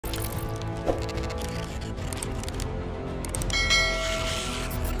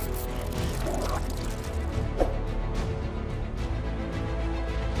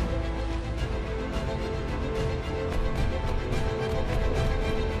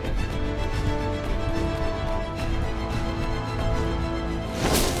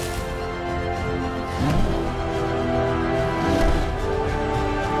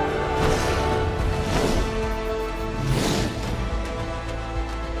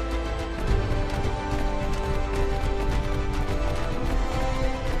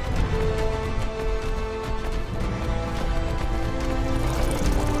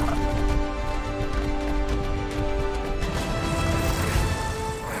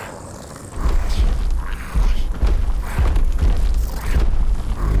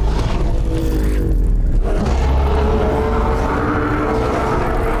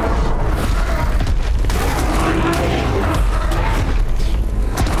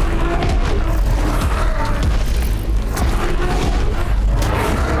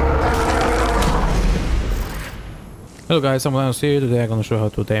Hello guys, AmongDinos here. Today I'm gonna show how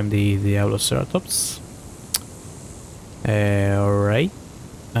to tame the Diabloceratops. Alright.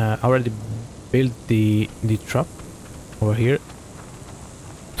 I already built the trap over here.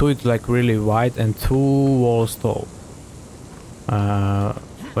 Two is like really wide and 2 walls tall.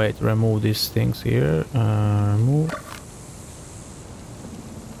 Wait, remove these things here. Remove.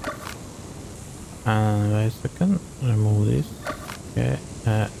 And wait a second. Remove this. Okay.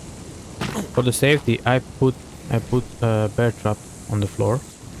 For the safety, I put a bear trap on the floor.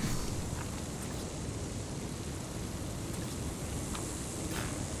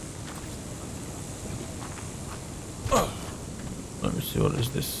 Let me see, what is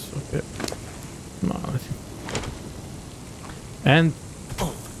this? Okay. No, and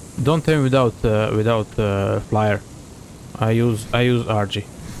don't tame without flyer. I use RG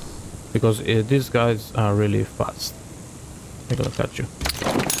because these guys are really fast. They're gonna catch you.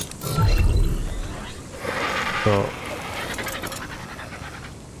 So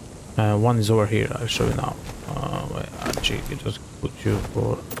one is over here. I'll show you now. Wait, RG, just put you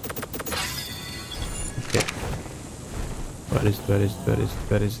for. Okay. Where is?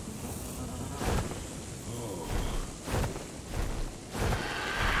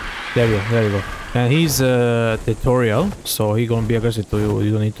 There you go. And he's territorial, so he's gonna be aggressive to you.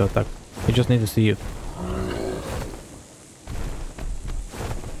 You don't need to attack. He just need to see you.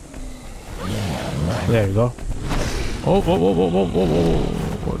 There you go. Oh, whoa.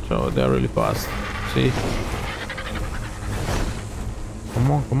 Watch out, they're really fast. See?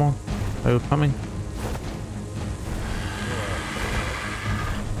 Come on. Are you coming?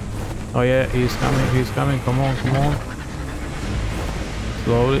 Oh yeah, he's coming. Come on.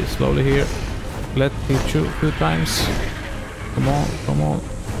 Slowly here. Let hit you a few times. Come on.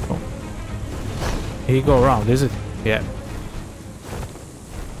 He go around, is it? Yeah.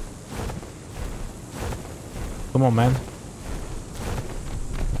 Come on, man.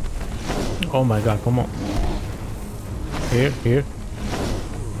 Oh my god, come on. Here.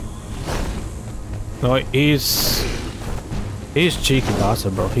 No, he's cheeky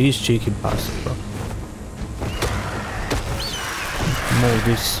bastard, bro. Move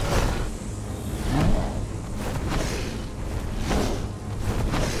this.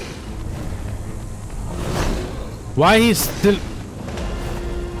 Why he's still...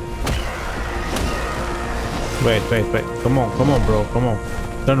 Wait. Come on, bro. Come on.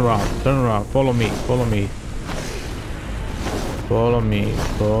 Turn around. Follow me.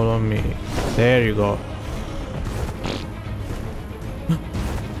 There you go.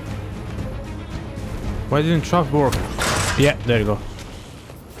 Why didn't trap work? Yeah, there you go.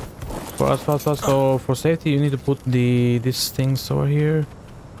 Fast. So for safety, you need to put these things over here.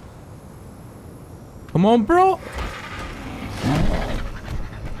 Come on, bro.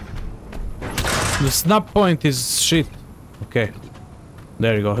 The snap point is shit. Okay.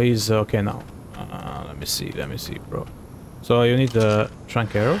 There you go. He's okay now. Let me see, bro. So you need the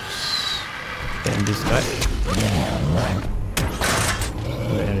Tranq arrows. And this guy.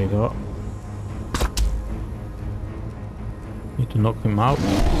 There you go. Need to knock him out.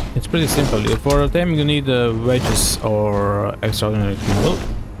 It's pretty simple. For Taming you need wedges or extraordinary Kibble.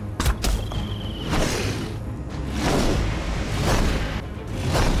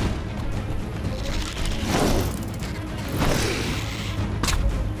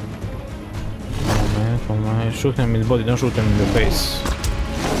 Shoot him in the body, don't shoot him in the face.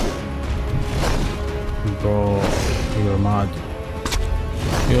 Bro, you're mad.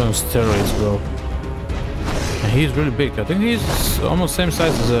 You're on steroids, bro. And he's really big. I think he's almost same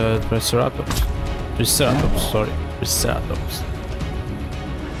size as a Triceratops. Triceratops.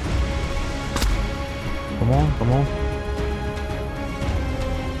 Come on.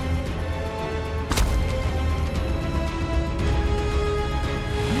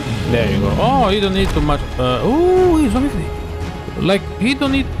 There you go. Oh, you don't need too much. Oh, he's 150. Like, he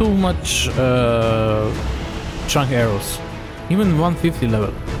don't need too much Tranq arrows. Even 150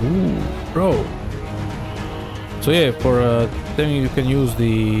 level. Ooh, bro. So yeah, for Taming you can use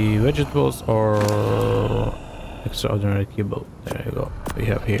the vegetables or extraordinary Kibble. There you go. We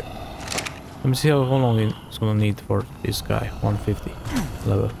have here. Let me see how long it's gonna need for this guy. 150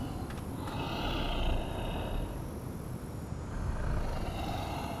 level.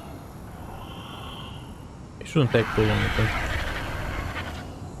 Shouldn't take too long, I think.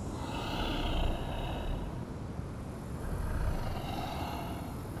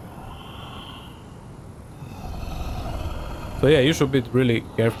 So yeah, you should be really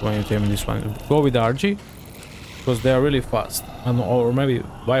careful when you tame this one. Go with RG, because they are really fast. Or maybe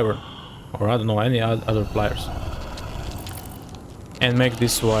Wyvern, or I don't know, any other flyers. And make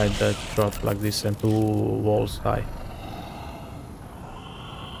this wide, drop like this and 2 walls high.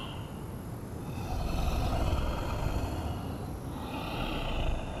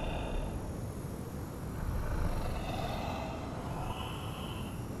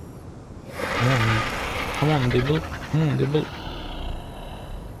 on, Dibble. Dibble.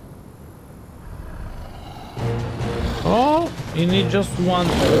 Oh, you need just one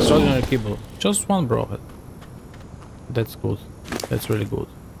extraordinary Kibble. Just one, bro. That's good. That's really good.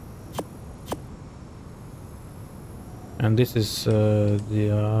 And this is the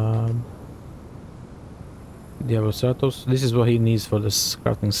Diabloceratops. This is what he needs for the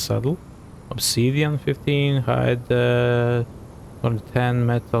crafting saddle. Obsidian 15, hide 10,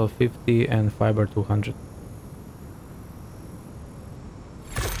 metal 50, and fiber 200.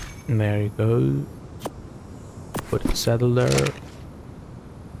 There you go. Put the saddle there.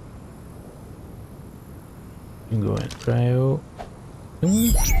 And go and trail.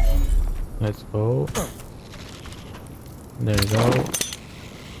 Let's go. There you go.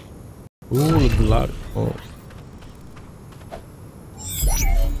 Ooh, blood. Oh.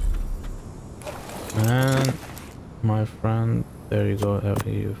 And my friend, there you go. Have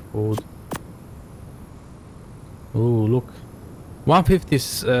your food. Ooh, look. 150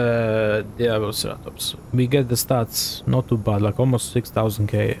 is Diabloceratops. We get the stats, not too bad, like almost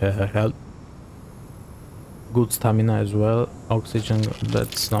 6000k health. Good stamina as well. Oxygen,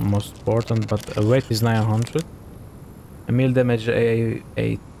 that's not most important, but weight is 900. A meal damage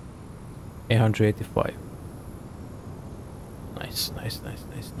 885. Nice, nice, nice,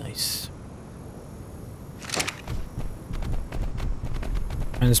 nice, nice.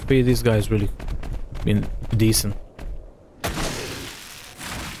 And speed, this guy has really been decent.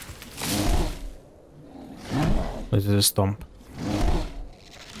 This is a stomp.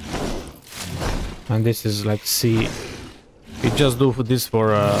 And this is like, see, we just do this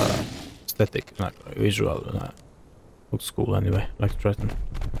for aesthetic, like visual. Looks cool anyway, like threaten.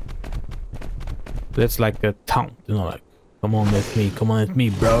 That's like a taunt, you know, like, come on at me,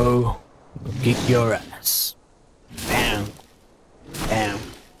 bro. I'll kick your ass. Bam. Bam.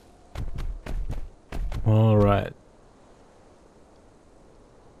 Alright.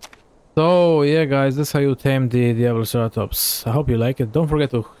 So yeah guys, that's how you tame the Diabloceratops. I hope you like it. Don't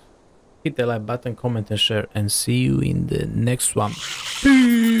forget to hit the like button, comment and share, and see you in the next one.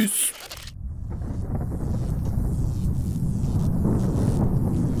 Peace!